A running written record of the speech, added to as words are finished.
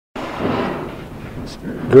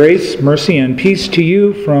Grace, mercy, and peace to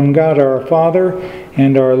you from God our Father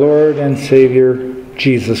and our Lord and Savior,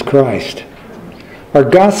 Jesus Christ. Our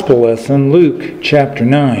Gospel lesson, Luke chapter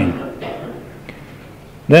 9.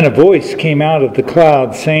 Then a voice came out of the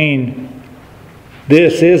cloud saying,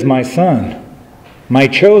 "This is my Son, my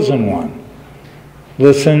chosen one.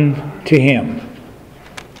 Listen to him."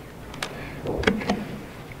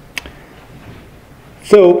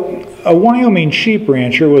 So, a Wyoming sheep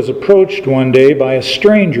rancher was approached one day by a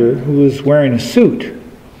stranger who was wearing a suit.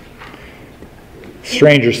 The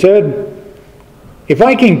stranger said, "If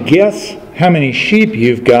I can guess how many sheep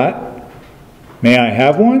you've got, may I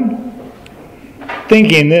have one?"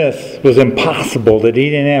 Thinking this was impossible, that he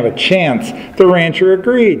didn't have a chance, the rancher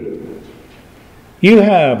agreed. "You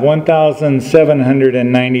have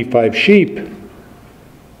 1,795 sheep."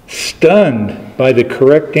 Stunned by the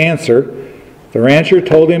correct answer, the rancher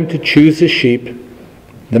told him to choose a sheep.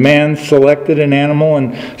 The man selected an animal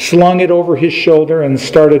and slung it over his shoulder and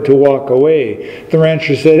started to walk away. The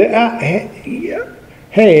rancher said,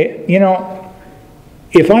 "Hey,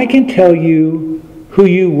 if I can tell you who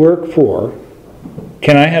you work for,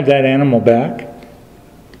 can I have that animal back?"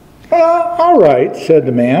 "All right," said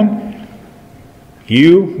the man.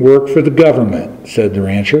 "You work for the government," said the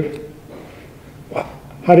rancher. "Well,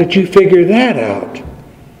 how did you figure that out?"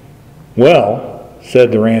 "Well,"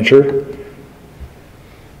 said the rancher,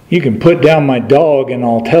 "you can put down my dog and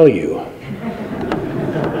I'll tell you."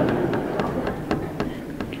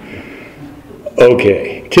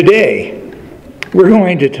 Okay, today we're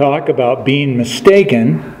going to talk about being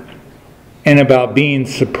mistaken and about being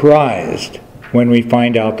surprised when we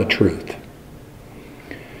find out the truth.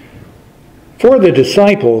 For the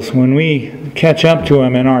disciples, when we catch up to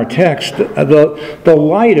them in our text, the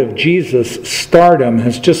light of Jesus' stardom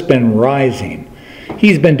has just been rising.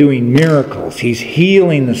 He's been doing miracles. He's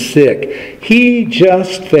healing the sick. He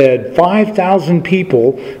just fed 5,000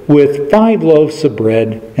 people with 5 loaves of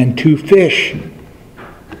bread and 2 fish.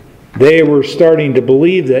 They were starting to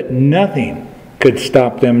believe that nothing could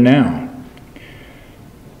stop them now.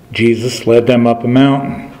 Jesus led them up a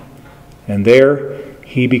mountain, and there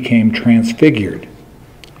he became transfigured.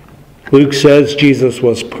 Luke says Jesus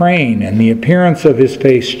was praying, and the appearance of his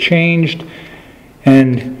face changed,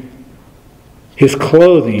 and his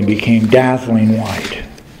clothing became dazzling white.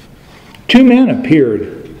 2 men appeared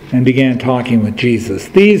and began talking with Jesus.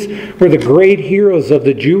 These were the great heroes of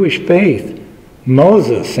the Jewish faith,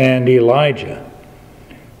 Moses and Elijah.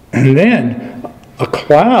 And then a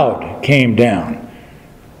cloud came down,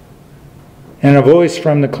 and a voice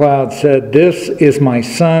from the cloud said, "This is my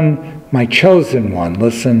Son, my chosen one.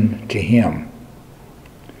 Listen to him."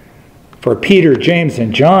 For Peter, James,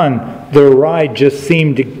 and John, their ride just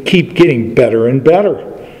seemed to keep getting better and better.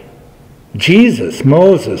 Jesus,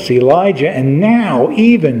 Moses, Elijah, and now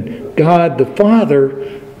even God the Father.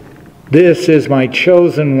 "This is my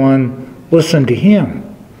chosen one. Listen to him."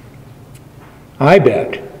 I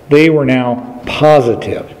bet they were now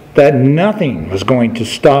positive that nothing was going to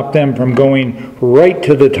stop them from going right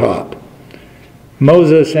to the top.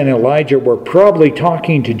 Moses and Elijah were probably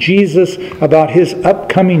talking to Jesus about his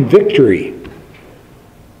upcoming victory.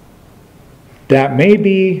 That may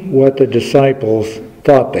be what the disciples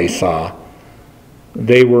thought they saw.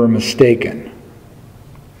 They were mistaken.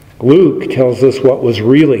 Luke tells us what was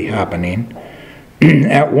really happening.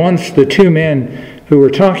 At once, the 2 men who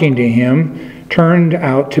were talking to him turned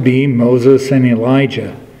out to be Moses and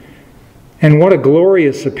Elijah. And what a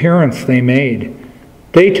glorious appearance they made.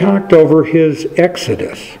 They talked over his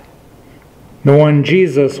exodus, the one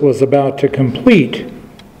Jesus was about to complete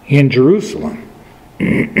in Jerusalem.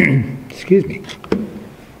 Excuse me.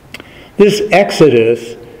 This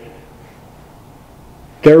exodus,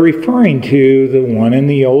 they're referring to the one in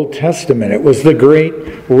the Old Testament. It was the great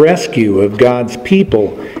rescue of God's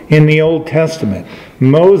people in the Old Testament.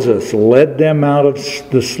 Moses led them out of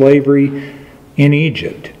the slavery in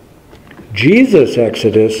Egypt. Jesus'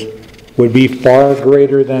 exodus would be far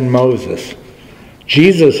greater than Moses.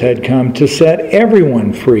 Jesus had come to set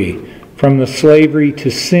everyone free from the slavery to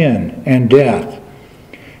sin and death.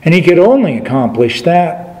 And he could only accomplish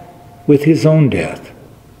that with his own death.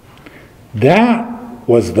 That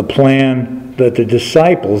was the plan that the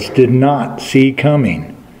disciples did not see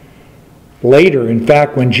coming. Later, in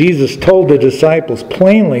fact, when Jesus told the disciples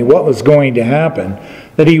plainly what was going to happen,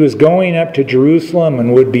 that he was going up to Jerusalem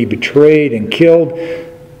and would be betrayed and killed,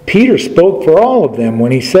 Peter spoke for all of them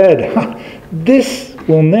when he said, "This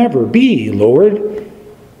will never be, Lord.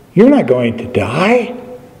 You're not going to die.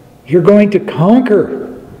 You're going to conquer."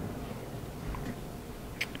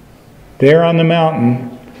 There on the mountain,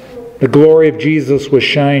 the glory of Jesus was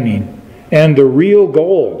shining, and the real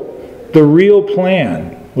goal, the real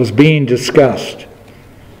plan was being discussed.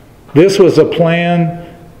 This was a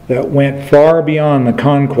plan that went far beyond the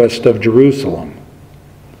conquest of Jerusalem.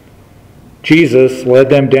 Jesus led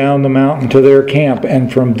them down the mountain to their camp,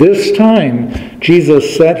 and from this time,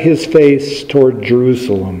 Jesus set his face toward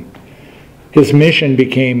Jerusalem. His mission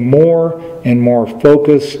became more and more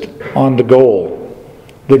focused on the goal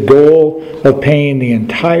of paying the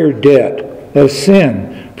entire debt of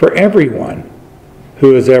sin for everyone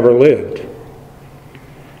who has ever lived.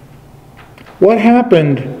 What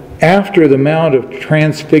happened after the Mount of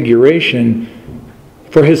Transfiguration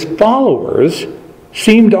for his followers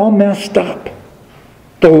seemed all messed up.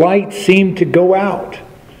 The light seemed to go out.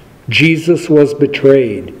 Jesus was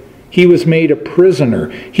betrayed. He was made a prisoner.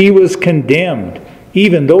 He was condemned,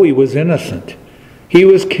 even though he was innocent. He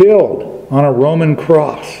was killed on a Roman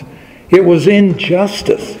cross. It was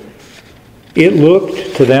injustice. It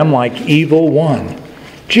looked to them like evil won.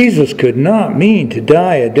 Jesus could not mean to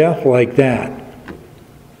die a death like that.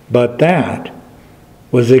 But that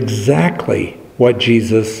was exactly what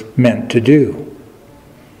Jesus meant to do.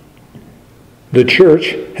 The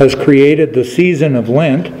church has created the season of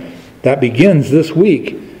Lent that begins this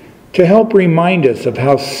week to help remind us of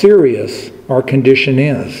how serious our condition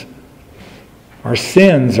is. Our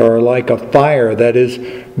sins are like a fire that is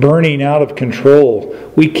burning out of control.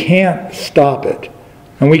 We can't stop it,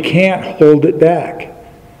 and we can't hold it back.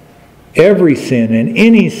 Every sin and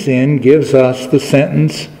any sin gives us the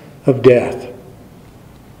sentence of death.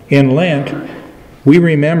 In Lent, we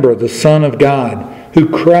remember the Son of God who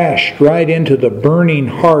crashed right into the burning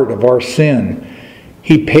heart of our sin.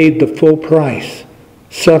 He paid the full price,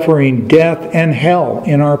 suffering death and hell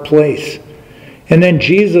in our place. And then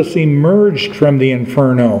Jesus emerged from the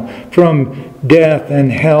inferno, from death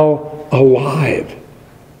and hell, alive.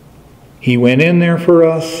 He went in there for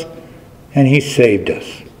us, and he saved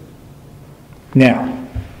us. Now,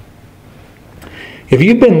 if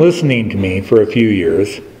you've been listening to me for a few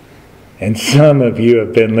years, and some of you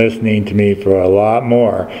have been listening to me for a lot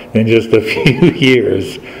more than just a few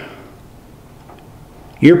years,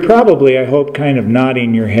 you're probably, I hope, kind of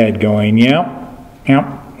nodding your head going, yeah,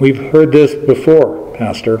 we've heard this before,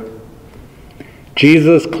 Pastor.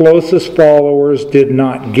 Jesus' closest followers did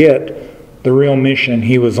not get the real mission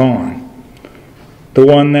he was on, the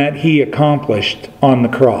one that he accomplished on the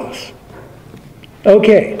cross.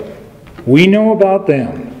 Okay, we know about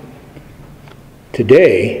them.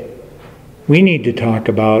 Today, we need to talk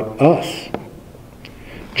about us.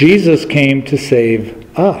 Jesus came to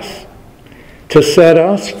save us, to set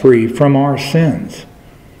us free from our sins.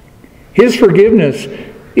 His forgiveness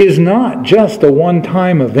is not just a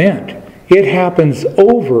one-time event. It happens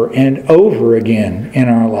over and over again in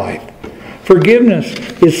our life. Forgiveness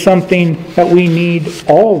is something that we need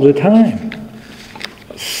all the time.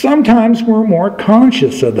 Sometimes we're more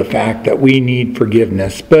conscious of the fact that we need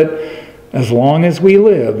forgiveness, but as long as we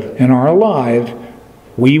live and are alive,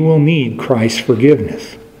 we will need Christ's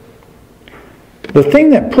forgiveness. The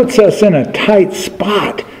thing that puts us in a tight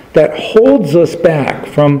spot, that holds us back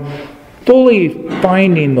from fully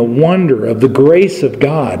finding the wonder of the grace of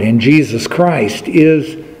God in Jesus Christ,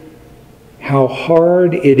 is how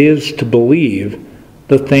hard it is to believe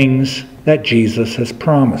the things that Jesus has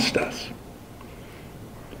promised us.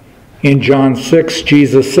 In John 6,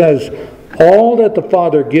 Jesus says, "All that the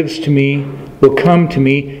Father gives to me will come to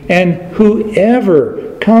me, and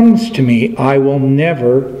whoever comes to me I will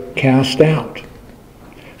never cast out."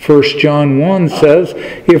 1 John 1 says,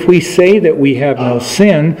 "If we say that we have no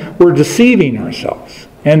sin, we're deceiving ourselves,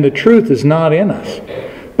 and the truth is not in us.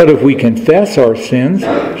 But if we confess our sins,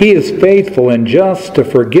 He is faithful and just to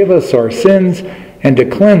forgive us our sins and to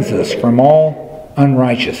cleanse us from all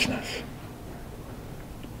unrighteousness."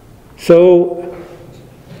 So,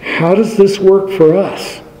 how does this work for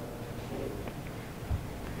us?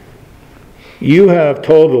 You have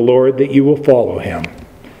told the Lord that you will follow Him.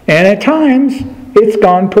 And at times, it's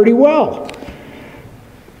gone pretty well.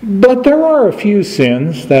 But there are a few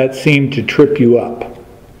sins that seem to trip you up.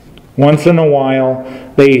 Once in a while,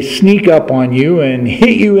 they sneak up on you and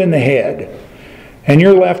hit you in the head. And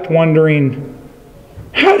you're left wondering,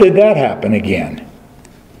 how did that happen again?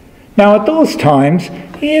 Now, at those times,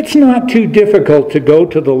 it's not too difficult to go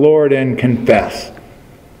to the Lord and confess.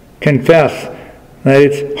 Confess that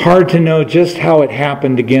it's hard to know just how it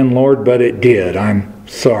happened again, Lord, but it did. I'm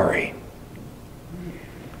sorry.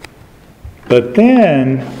 But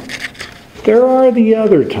then, there are the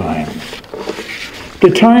other times. The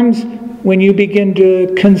times when you begin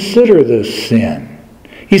to consider this sin.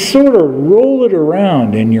 You sort of roll it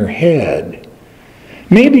around in your head.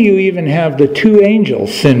 Maybe you even have the two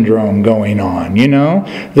angels syndrome going on,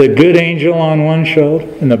 the good angel on one shoulder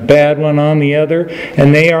and the bad one on the other,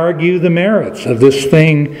 and they argue the merits of this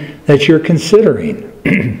thing that you're considering.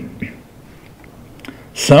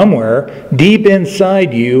 Somewhere deep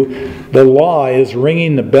inside you, the law is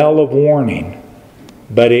ringing the bell of warning,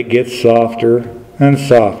 but it gets softer and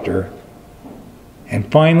softer,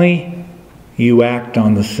 and finally you act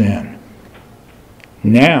on the sin.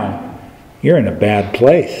 Now you're in a bad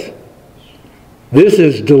place. This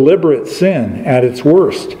is deliberate sin at its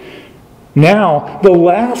worst. Now, the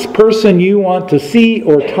last person you want to see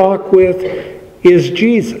or talk with is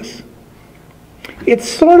Jesus. It's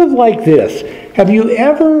sort of like this. Have you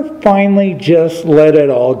ever finally just let it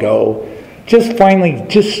all go? Just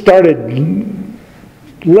started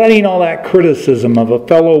letting all that criticism of a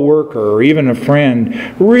fellow worker or even a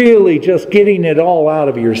friend, really just getting it all out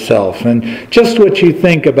of yourself, and just what you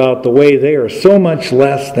think about the way they are so much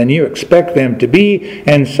less than you expect them to be,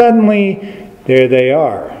 and suddenly there they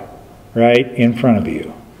are, right in front of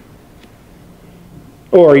you.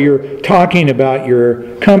 Or you're talking about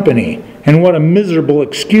your company and what a miserable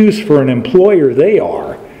excuse for an employer they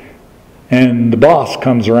are, and the boss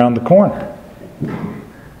comes around the corner.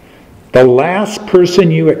 The last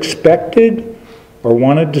person you expected or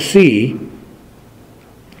wanted to see,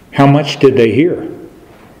 how much did they hear?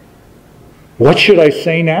 What should I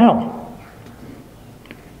say now?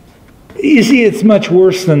 You see, it's much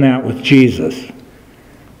worse than that with Jesus.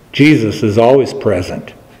 Jesus is always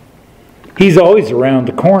present. He's always around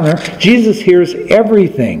the corner. Jesus hears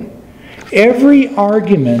everything. Every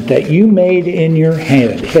argument that you made in your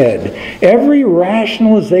head, every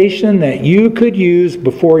rationalization that you could use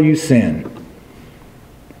before you sin.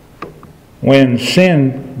 When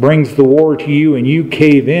sin brings the war to you and you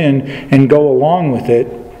cave in and go along with it,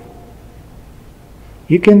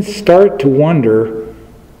 you can start to wonder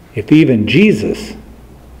if even Jesus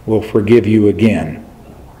will forgive you again.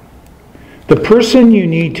 The person you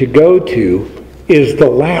need to go to is the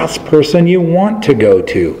last person you want to go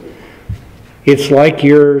to. It's like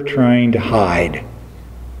you're trying to hide.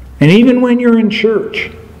 And even when you're in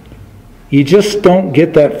church, you just don't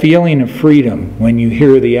get that feeling of freedom when you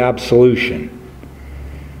hear the absolution.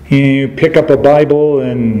 You pick up a Bible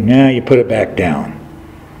and you put it back down.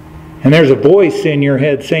 And there's a voice in your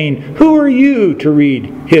head saying, "Who are you to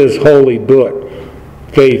read His holy book,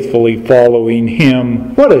 faithfully following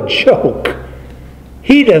Him? What a joke!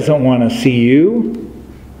 He doesn't want to see you."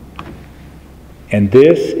 And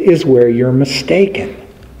this is where you're mistaken.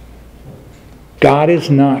 God is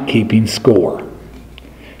not keeping score.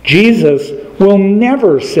 Jesus will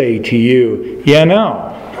never say to you,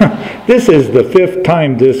 this is the 5th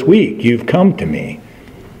time this week you've come to me.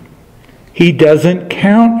 He doesn't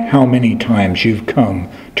count how many times you've come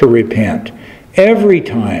to repent. Every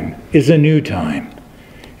time is a new time.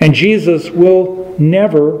 And Jesus will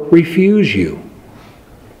never refuse you.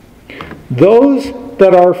 Those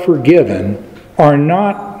that are forgiven those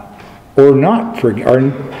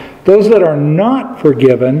that are not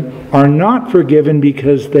forgiven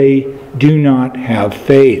because they do not have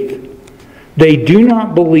faith. They do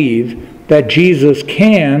not believe that Jesus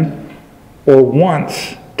can or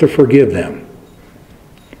wants to forgive them.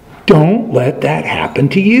 Don't let that happen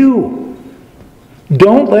to you.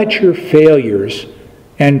 Don't let your failures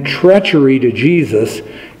and treachery to Jesus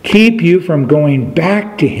keep you from going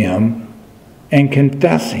back to Him and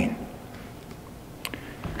confessing.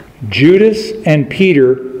 Judas and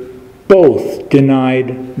Peter both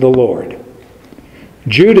denied the Lord.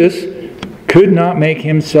 Judas could not make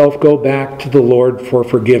himself go back to the Lord for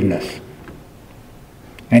forgiveness,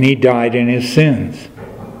 and he died in his sins.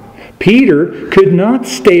 Peter could not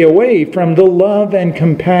stay away from the love and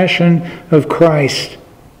compassion of Christ,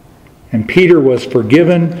 and Peter was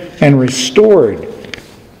forgiven and restored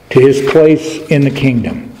to his place in the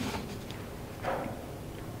kingdom.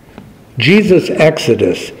 Jesus'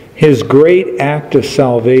 exodus, His great act of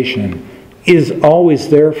salvation, is always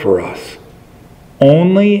there for us.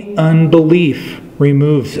 Only unbelief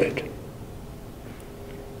removes it.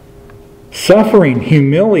 Suffering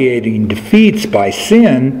humiliating defeats by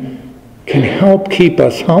sin can help keep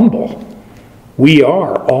us humble. We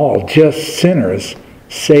are all just sinners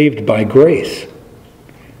saved by grace.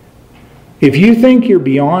 If you think you're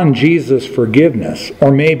beyond Jesus' forgiveness,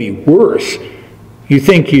 or maybe worse, you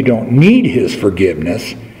think you don't need His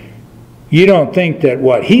forgiveness, you don't think that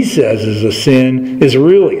what He says is a sin is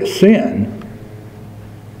really a sin,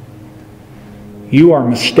 you are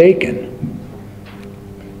mistaken.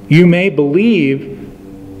 You may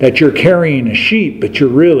believe that you're carrying a sheep, but you're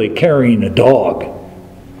really carrying a dog.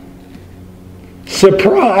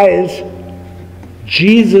 Surprise!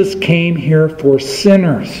 Jesus came here for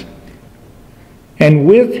sinners. And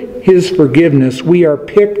with his forgiveness, we are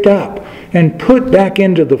picked up and put back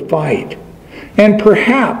into the fight. And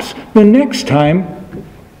perhaps the next time,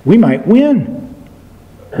 we might win.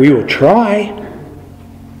 We will try.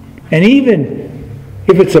 And even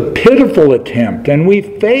if it's a pitiful attempt and we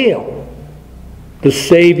fail, the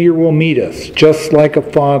Savior will meet us, just like a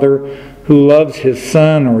father who loves his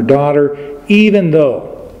son or daughter, even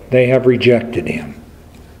though they have rejected him.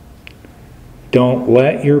 Don't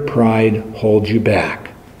let your pride hold you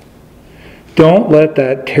back. Don't let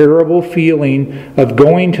that terrible feeling of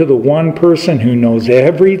going to the one person who knows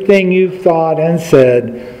everything you've thought and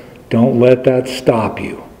said, don't let that stop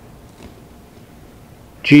you.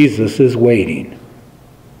 Jesus is waiting.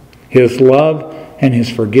 His love and his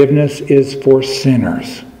forgiveness is for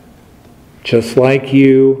sinners, just like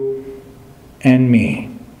you and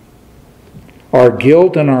me. Our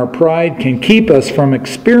guilt and our pride can keep us from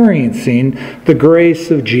experiencing the grace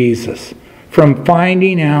of Jesus, from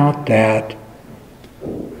finding out that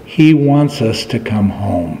he wants us to come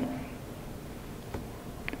home.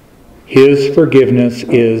 His forgiveness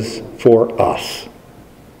is for us.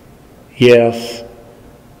 Yes,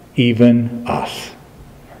 even us.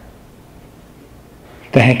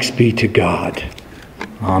 Thanks be to God.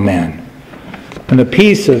 Amen. And the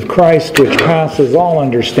peace of Christ, which passes all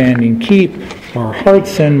understanding, keep our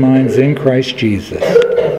hearts and minds in Christ Jesus.